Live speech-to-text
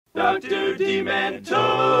Dr. Demento!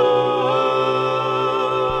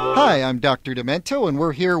 Hi, I'm Dr. Demento, and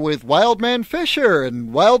we're here with Wild Man Fischer.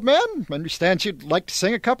 And Wild Man, I understand you'd like to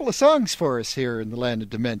sing a couple of songs for us here in the land of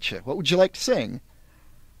dementia. What would you like to sing?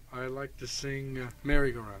 I like to sing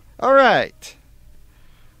Merry-Go-Round. All right.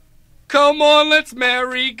 Come on, let's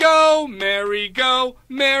merry-go, merry-go,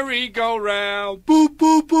 merry-go-round. Boop,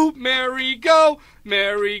 boop, boop, merry-go,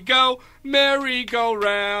 merry-go,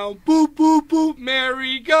 merry-go-round. Boop, boop, boop,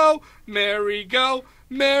 merry-go, merry-go,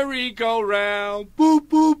 merry-go-round. Boop,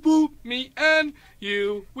 boop, boop, me and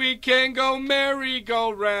you, we can go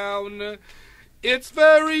merry-go-round. It's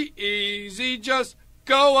very easy, just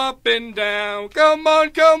go up and down. Come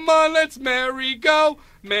on, let's merry-go,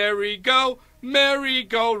 merry-go,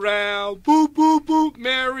 merry-go-round. Boop, boop, boop,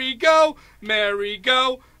 merry-go,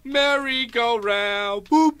 merry-go, merry-go-round.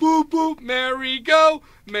 Boop, boop, boop, merry-go,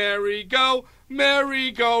 merry-go,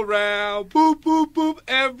 merry-go-round. Boop, boop, boop,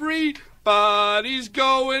 everybody's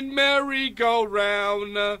going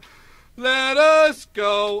merry-go-round. Let us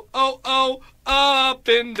go, oh, oh, up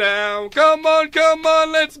and down. Come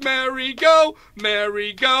on, let's merry-go,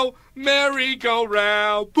 merry-go,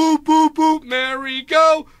 merry-go-round. Boop, boop, boop,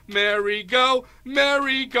 merry-go, merry-go,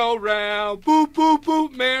 merry-go-round. Boop, boop,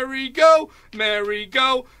 boop, merry-go,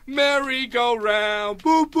 merry-go, merry-go-round.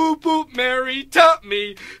 Boop, boop, boop, Mary taught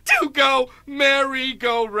me to go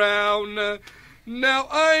merry-go-round. Now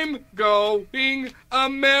I'm going a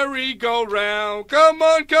merry-go-round. Come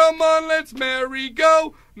on, let's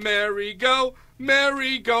merry-go, merry-go,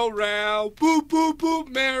 merry-go-round. Boop, boop, boop,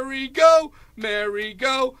 merry-go,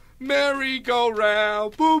 merry-go,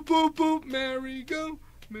 merry-go-round. Boop, boop, boop, merry-go,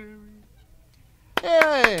 merry.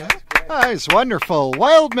 Hey, that's wonderful.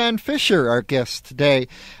 Wild Man Fischer, our guest today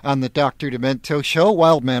on the Dr. Demento Show.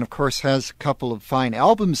 Wild Man, of course, has a couple of fine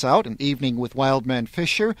albums out, An Evening with Wild Man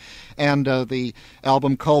Fischer, and the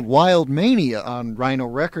album called Wild Mania on Rhino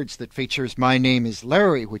Records that features My Name is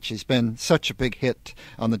Larry, which has been such a big hit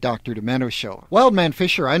on the Dr. Demento Show. Wild Man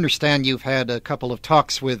Fischer, I understand you've had a couple of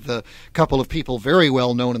talks with a couple of people very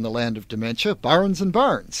well known in the land of dementia, Barnes and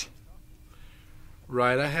Barnes.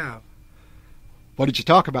 Right, I have. What did you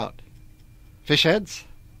talk about? Fish heads?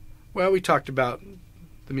 Well, we talked about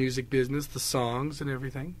the music business, the songs, and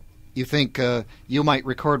everything. You think you might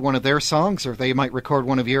record one of their songs, or they might record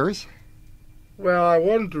one of yours? Well, I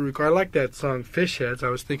wanted to record. I like that song, Fish Heads. I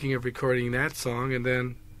was thinking of recording that song, and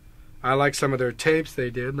then I like some of their tapes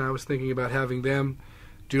they did, and I was thinking about having them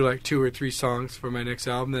do like 2 or 3 songs for my next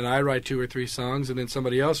album. Then I write 2 or 3 songs, and then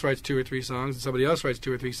somebody else writes 2 or 3 songs, and somebody else writes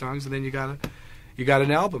 2 or 3 songs, and then you got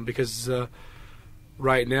an album, because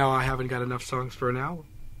right now I haven't got enough songs for an album.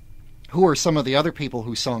 Who are some of the other people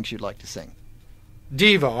whose songs you'd like to sing?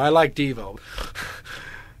 Devo. I like Devo.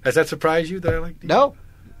 Does that surprise you that I like Devo? No.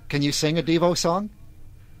 Can you sing a Devo song?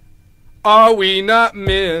 Are we not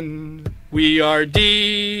men? We are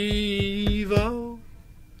Devo.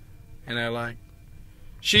 And I like,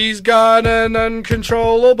 she's got an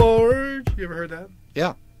uncontrollable urge. You ever heard that?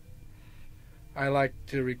 Yeah. I like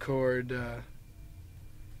to record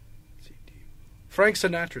Frank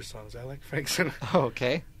Sinatra songs. I like Frank Sinatra. Oh,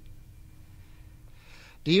 okay.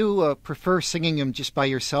 Do you prefer singing them just by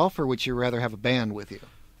yourself, or would you rather have a band with you?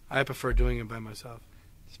 I prefer doing it by myself.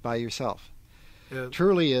 Just by yourself. Yeah.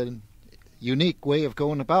 Truly a unique way of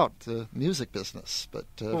going about the music business. But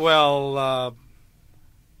well,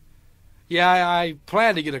 yeah, I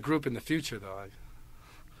plan to get a group in the future, though.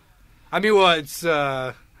 It's...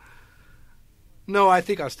 No, I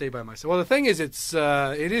think I'll stay by myself. Well, the thing is, it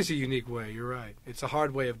is a unique way. You're right. It's a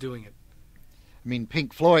hard way of doing it. I mean,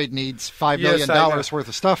 Pink Floyd needs $5 million worth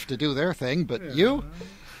of stuff to do their thing, but yeah. you?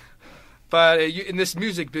 But in this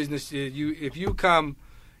music business, if you come,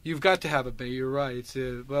 you've got to have a band. You're right.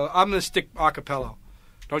 Well, I'm going to stick a cappella.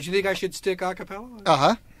 Don't you think I should stick a cappella?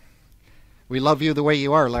 Uh-huh. We love you the way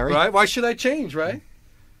you are, Larry. Right? Why should I change, right?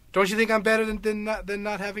 Don't you think I'm better than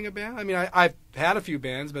not having a band? I mean, I've had a few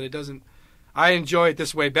bands, but it doesn't... I enjoy it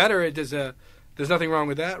this way better. There's nothing wrong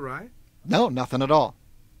with that, right? No, nothing at all.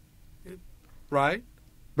 Right?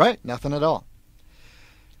 Right, nothing at all.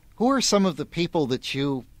 Who are some of the people that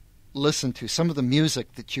you listen to, some of the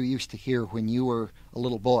music that you used to hear when you were a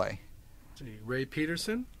little boy? Let's see, Ray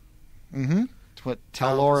Peterson? Mm-hmm. What,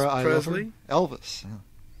 Tell Laura I Love Her? Presley? Elvis. Yeah.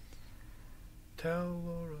 Tell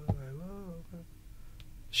Laura I Love Her.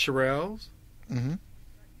 Shirelles? Mm-hmm.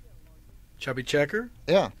 Chubby Checker?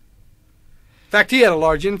 Yeah. In fact, he had a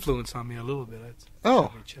large influence on me a little bit.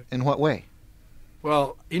 Oh, in what way?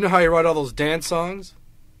 Well, you know how he wrote all those dance songs?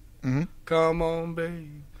 Mm-hmm. Come on,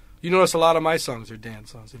 babe. You notice a lot of my songs are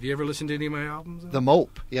dance songs. Have you ever listened to any of my albums? The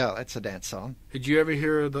Mope. Yeah, that's a dance song. Did you ever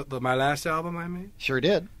hear my last album I made? Sure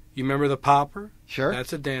did. You remember the Popper? Sure.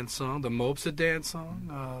 That's a dance song. The Mope's a dance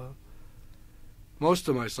song. Most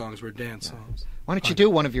of my songs were dance songs. Why don't you do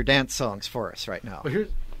one of your dance songs for us right now? Well,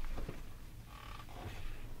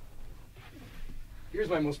 here's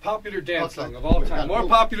my most popular dance song of all time. More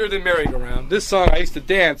popular than Merry Go Round. This song I used to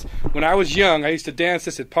dance when I was young. I used to dance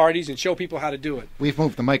this at parties and show people how to do it. We've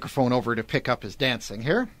moved the microphone over to pick up his dancing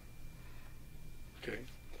here. Okay.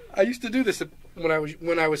 I used to do this when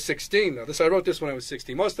I was 16 though. I wrote this when I was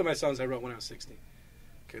 16. Most of my songs I wrote when I was 16.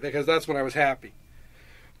 Okay, because that's when I was happy.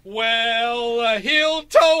 Well, a heel,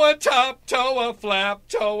 toe, a top, toe, a flap,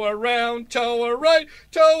 toe, a round, toe, a right,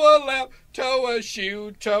 toe, a left, toe, a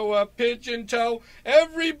shoe, toe, a pigeon toe.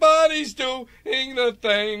 Everybody's doing the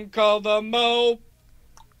thing called the mope.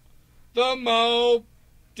 The mope.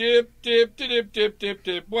 Dip, dip, dip, dip, dip,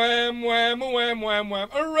 dip, wham, wham, wham, wham, wham.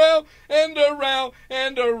 Around and around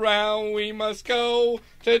and around we must go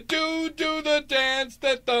to do the dance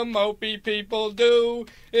that the mopey people do.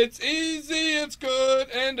 It's easy, it's good,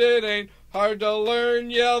 and it ain't hard to learn.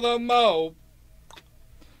 Yeah, the mope.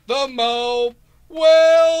 The mope.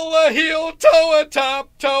 Well, a heel, toe, a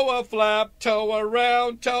top, toe, a flap, toe, a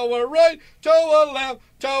round, toe, a right, toe, a left,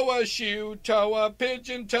 toe, a shoe, toe, a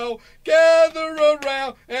pigeon toe. Gather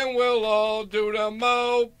around and we'll all do the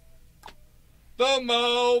mope. The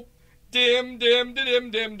mope. Dim, dim,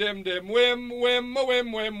 dim, dim, dim, dim, whim, whim, a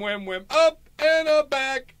whim, whim, whim, whim. Up and a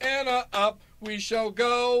back and a up we shall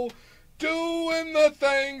go. Doing the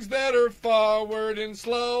things that are forward and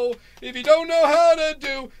slow. If you don't know how to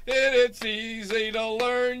do it, it's easy to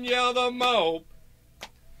learn. Yeah, the mope.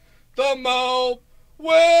 The mope.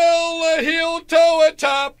 Well, a heel, toe, a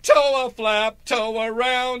top, toe, a flap, toe, a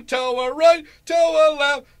round, toe, a right, toe, a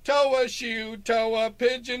left, toe, a shoe, toe, a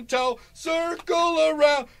pigeon toe. Circle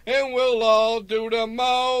around and we'll all do the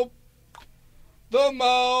mope. The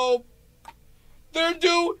mope. They're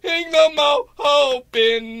doing the mope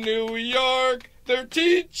in New York. They're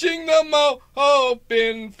teaching the mope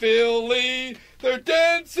in Philly. They're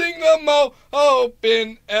dancing the mope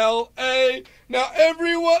in L.A. Now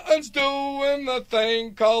everyone's doing the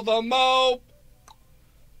thing called the mope.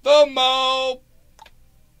 The mope.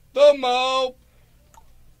 The mope.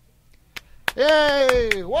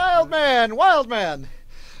 Yay! Wild Man! Wild Man!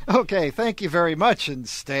 Okay, thank you very much, and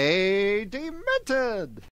stay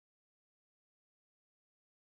demented!